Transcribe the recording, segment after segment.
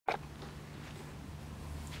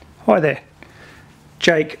Hi there,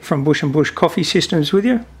 Jake from Bush and Bush Coffee Systems with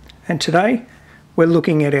you, and today we're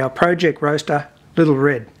looking at our project roaster, Little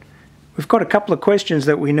Red. We've got a couple of questions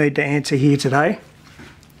that we need to answer here today.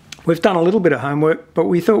 We've done a little bit of homework, but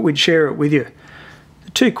we thought we'd share it with you.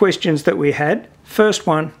 The two questions that we had, first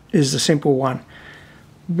one is the simple one.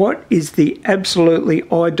 What is the absolutely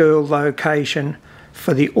ideal location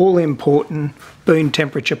for the all-important bean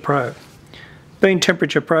temperature probe? Bean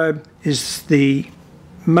temperature probe is the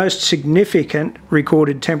most significant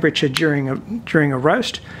recorded temperature during a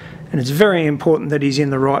roast, and it's very important that he's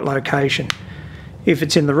in the right location. If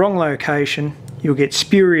it's in the wrong location, you'll get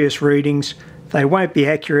spurious readings, they won't be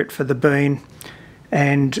accurate for the bean,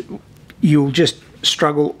 and you'll just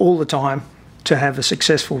struggle all the time to have a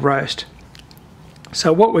successful roast.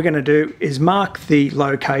 So what we're going to do is mark the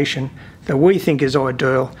location that we think is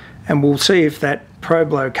ideal, and we'll see if that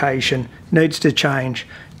probe location needs to change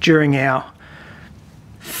during our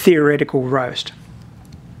theoretical roast.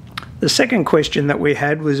 The second question that we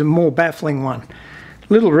had was a more baffling one.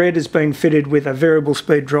 Little Red has been fitted with a variable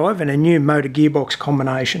speed drive and a new motor gearbox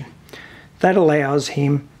combination. That allows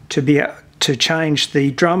him to be able to change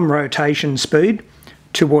the drum rotation speed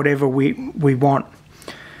to whatever we want.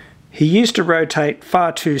 He used to rotate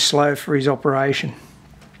far too slow for his operation,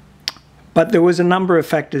 but there was a number of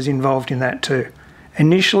factors involved in that too.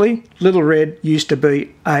 Initially, Little Red used to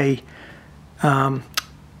be a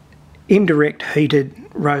indirect heated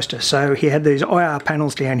roaster, so he had these IR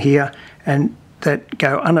panels down here and that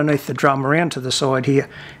go underneath the drum around to the side here,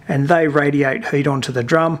 and they radiate heat onto the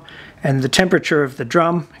drum, and the temperature of the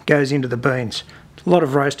drum goes into the beans. A lot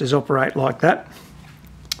of roasters operate like that,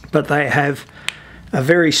 but they have a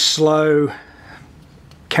very slow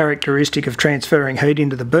characteristic of transferring heat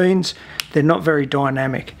into the beans. They're not very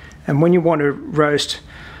dynamic, and when you want to roast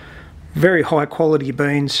very high quality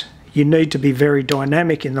beans, you need to be very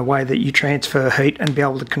dynamic in the way that you transfer heat and be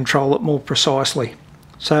able to control it more precisely.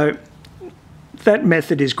 So that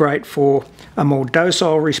method is great for a more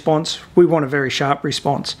docile response. We want a very sharp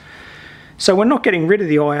response. So we're not getting rid of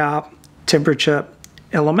the IR temperature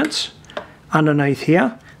elements underneath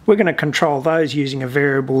here. We're going to control those using a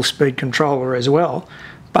variable speed controller as well.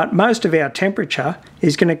 But most of our temperature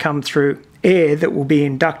is going to come through air that will be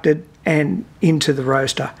inducted and into the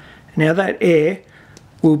roaster. Now that air,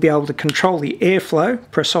 we'll be able to control the airflow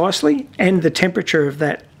precisely and the temperature of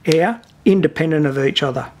that air independent of each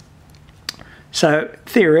other. So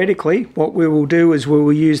theoretically, what we will do is we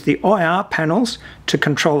will use the IR panels to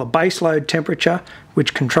control a base load temperature,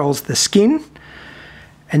 which controls the skin,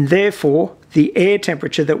 and therefore the air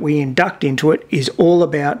temperature that we induct into it is all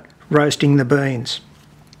about roasting the beans.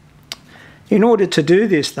 In order to do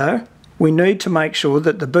this though, we need to make sure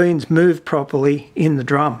that the beans move properly in the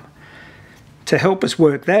drum. To help us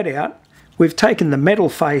work that out, we've taken the metal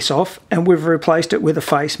face off and we've replaced it with a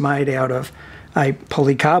face made out of a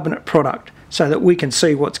polycarbonate product so that we can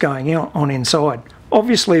see what's going on inside.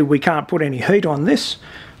 Obviously we can't put any heat on this,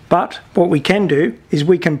 but what we can do is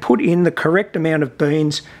we can put in the correct amount of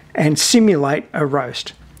beans and simulate a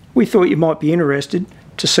roast. We thought you might be interested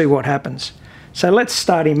to see what happens. So let's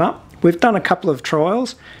start him up. We've done a couple of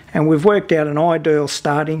trials and we've worked out an ideal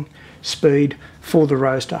starting speed for the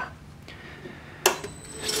roaster.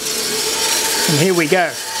 And here we go,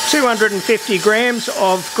 250 grams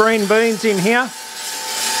of green beans in here,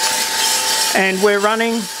 and we're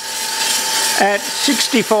running at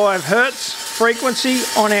 65 Hertz frequency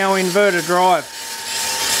on our inverter drive.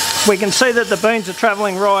 We can see that the beans are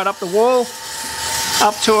travelling right up the wall,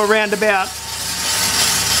 up to around about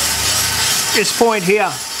this point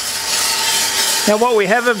here. Now what we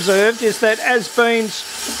have observed is that as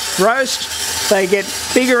beans roast, they get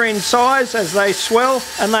bigger in size as they swell,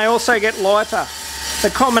 and they also get lighter. The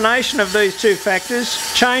combination of these two factors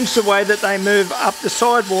change the way that they move up the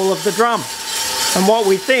sidewall of the drum. And what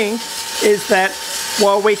we think is that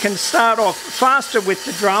while we can start off faster with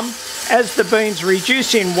the drum, as the beans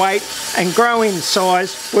reduce in weight and grow in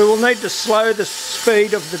size, we will need to slow the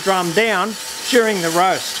speed of the drum down during the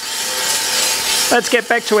roast. Let's get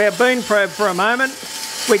back to our bean probe for a moment.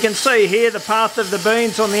 We can see here the path of the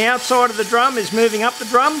beans on the outside of the drum is moving up the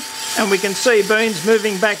drum, and we can see beans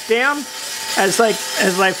moving back down as they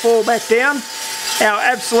fall back down. Our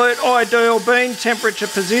absolute ideal bean temperature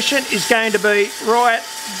position is going to be right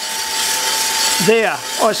there,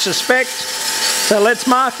 I suspect. So let's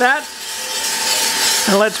mark that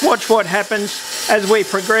and let's watch what happens as we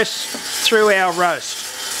progress through our roast.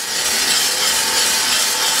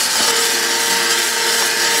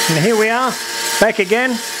 And here we are, back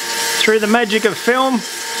again, through the magic of film.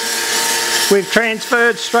 We've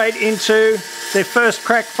transferred straight into the first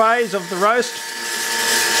crack phase of the roast.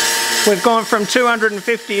 We've gone from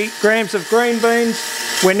 250 grams of green beans,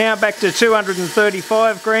 we're now back to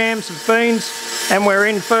 235 grams of beans, and we're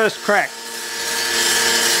in first crack.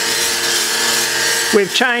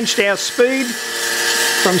 We've changed our speed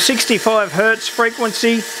from 65 Hertz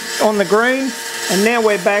frequency on the green, and now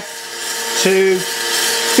we're back to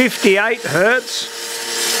 58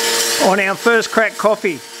 Hertz on our first crack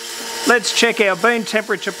coffee. Let's check our bean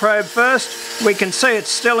temperature probe first. We can see it's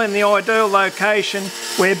still in the ideal location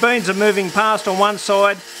where beans are moving past on one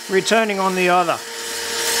side, returning on the other.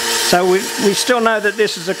 So we still know that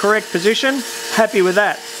this is the correct position. Happy with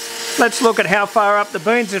that. Let's look at how far up the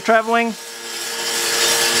beans are travelling.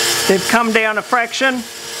 They've come down a fraction.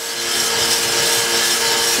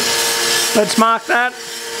 Let's mark that.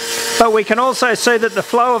 But we can also see that the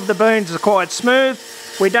flow of the beans is quite smooth.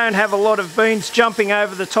 We don't have a lot of beans jumping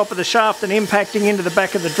over the top of the shaft and impacting into the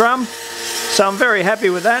back of the drum. So I'm very happy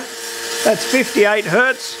with that. That's 58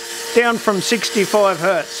 Hertz, down from 65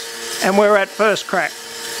 Hertz. And we're at first crack.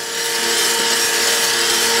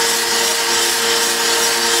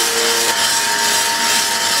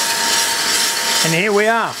 And here we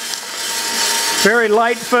are. Very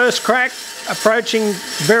late first crack, approaching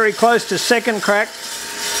very close to second crack.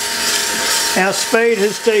 Our speed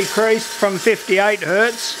has decreased from 58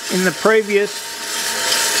 Hertz in the previous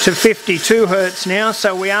to 52 Hertz now,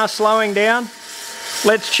 so we are slowing down.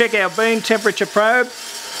 Let's check our bean temperature probe.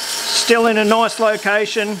 Still in a nice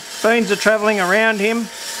location. Beans are travelling around him,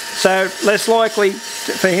 so less likely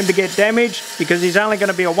for him to get damaged because he's only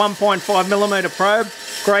going to be a 1.5mm probe.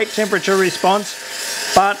 Great temperature response,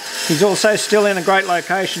 but he's also still in a great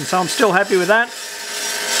location, so I'm still happy with that.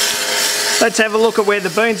 Let's have a look at where the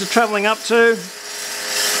beans are travelling up to.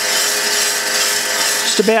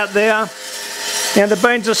 Just about there. Now the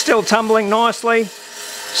beans are still tumbling nicely,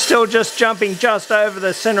 still just jumping just over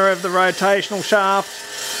the centre of the rotational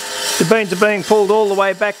shaft. The beans are being pulled all the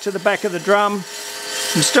way back to the back of the drum.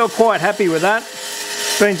 I'm still quite happy with that.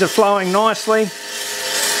 Beans are flowing nicely.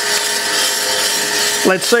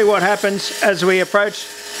 Let's see what happens as we approach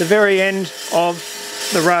the very end of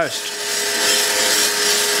the roast.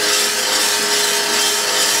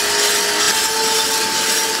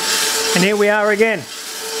 And here we are again,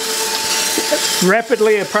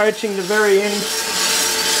 rapidly approaching the very end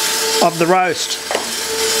of the roast.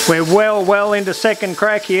 We're well into second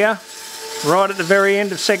crack here, right at the very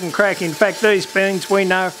end of second crack. In fact, these beans we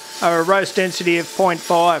know are a roast density of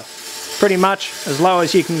 0.5, pretty much as low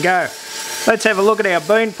as you can go. Let's have a look at our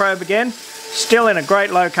bean probe again. Still in a great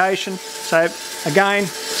location, so again,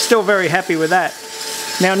 still very happy with that.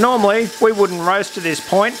 Now normally we wouldn't roast to this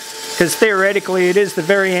point, because theoretically it is the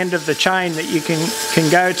very end of the chain that you can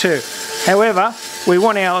go to. However, we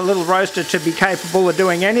want our little roaster to be capable of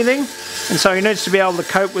doing anything, and so he needs to be able to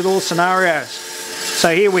cope with all scenarios.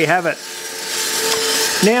 So here we have it.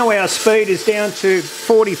 Now our speed is down to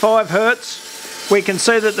 45 Hertz. We can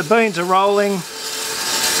see that the beans are rolling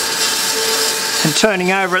and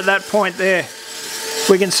turning over at that point there.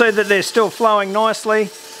 We can see that they're still flowing nicely.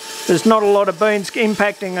 There's not a lot of beans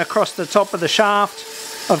impacting across the top of the shaft.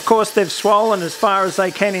 Of course, they've swollen as far as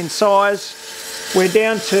they can in size. We're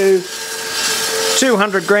down to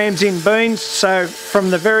 200 grams in beans, so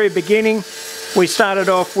from the very beginning we started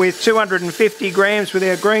off with 250 grams with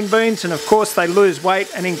our green beans, and of course they lose weight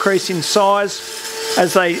and increase in size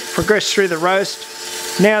as they progress through the roast.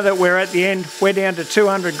 Now that we're at the end, we're down to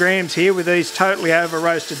 200 grams here with these totally over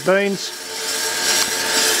roasted beans.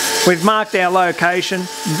 We've marked our location.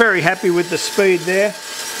 I'm very happy with the speed there.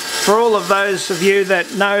 For all of those of you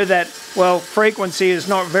that know that, well, frequency is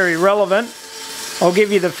not very relevant, I'll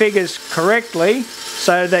give you the figures correctly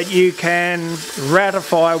so that you can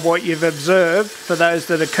ratify what you've observed for those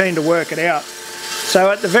that are keen to work it out.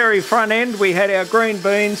 So at the very front end we had our green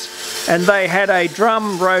beans, and they had a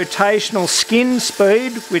drum rotational skin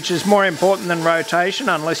speed, which is more important than rotation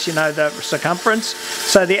unless you know the circumference.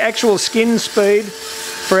 So the actual skin speed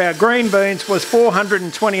for our green beans was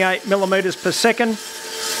 428 millimeters per second.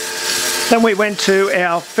 Then we went to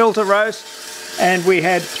our filter roast and we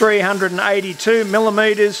had 382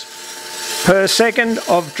 millimeters per second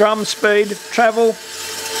of drum speed travel.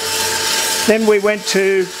 Then we went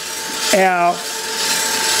to our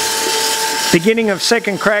beginning of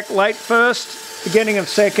second crack, late first, beginning of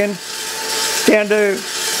second, down to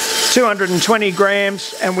 220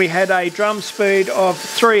 grams, and we had a drum speed of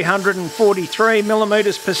 343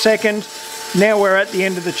 millimeters per second. Now we're at the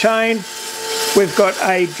end of the chain. We've got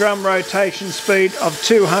a drum rotation speed of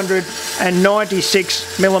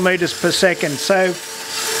 296 millimeters per second. So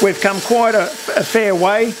we've come quite a fair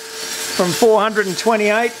way from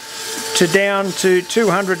 428 to down to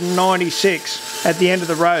 296 at the end of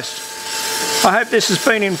the roast. I hope this has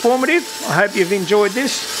been informative. I hope you've enjoyed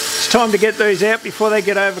this. It's time to get these out before they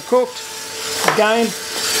get overcooked. Again,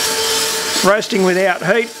 roasting without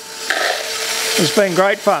heat has been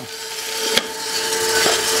great fun.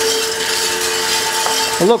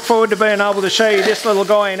 I look forward to being able to show you this little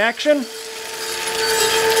guy in action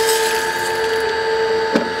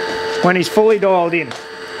when he's fully dialed in.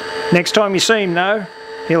 Next time you see him though,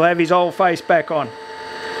 he'll have his old face back on.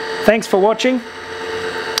 Thanks for watching.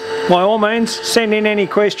 By all means, send in any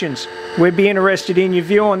questions. We'd be interested in your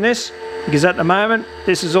view on this, because at the moment,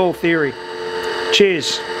 this is all theory.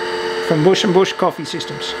 Cheers from Bush and Bush Coffee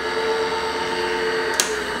Systems.